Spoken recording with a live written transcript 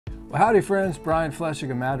Well, howdy friends, Brian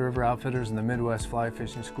Flechsig of Mad River Outfitters and the Midwest Fly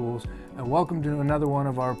Fishing Schools, and welcome to another one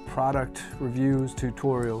of our product reviews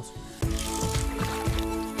tutorials.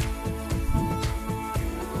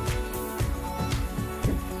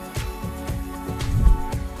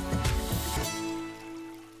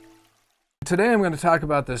 Today I'm going to talk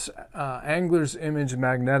about this Angler's Image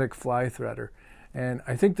magnetic fly threader, and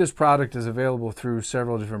I think this product is available through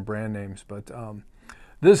several different brand names, but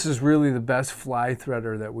this is really the best fly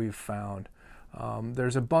threader that we've found.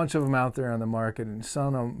 There's a bunch of them out there on the market, and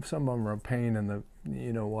some of them are a pain in the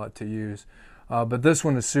you-know-what to use. But this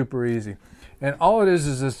one is super easy. And all it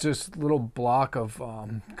is it's just a little block of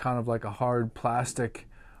kind of like a hard plastic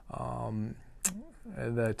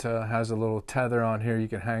that has a little tether on here. You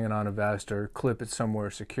can hang it on a vest or clip it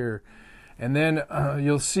somewhere secure. And then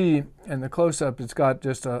you'll see in the close-up it's got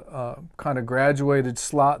just a kind of graduated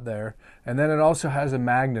slot there, and then it also has a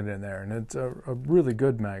magnet in there, and it's a really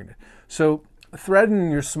good magnet. So threading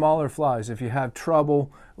your smaller flies, if you have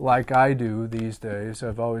trouble like I do these days,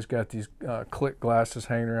 I've always got these click glasses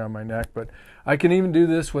hanging around my neck, but I can even do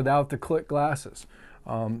this without the click glasses.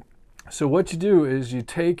 So what you do is you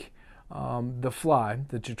take the fly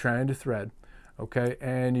that you're trying to thread, okay,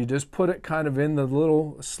 and you just put it kind of in the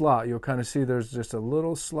little slot. You'll kind of see there's just a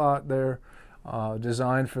little slot there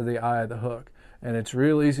designed for the eye of the hook, and it's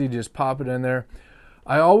real easy. Just pop it in there.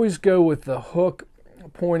 I always go with the hook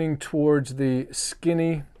pointing towards the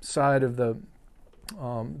skinny side of the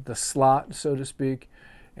slot, so to speak,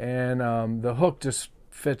 and the hook just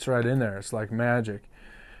fits right in there. It's like magic.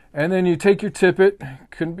 And then you take your tippet.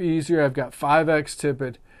 Couldn't be easier. I've got 5X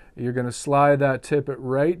tippet. You're going to slide that tippet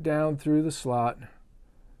right down through the slot,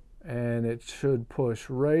 and it should push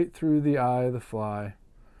right through the eye of the fly,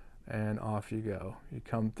 and off you go. You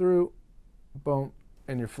come through, boom,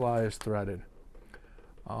 and your fly is threaded.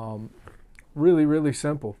 Really, really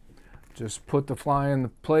simple. Just put the fly in the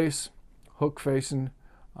place, hook facing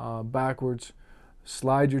backwards,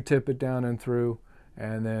 slide your tippet down and through,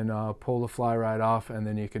 and then pull the fly right off, and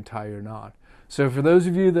then you can tie your knot. So for those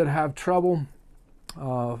of you that have trouble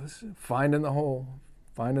finding the hole,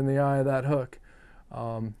 finding the eye of that hook,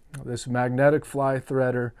 this magnetic fly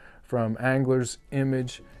threader from Angler's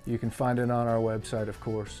Image, you can find it on our website, of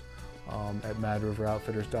course, at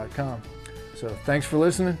madriveroutfitters.com. So thanks for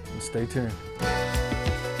listening, and stay tuned.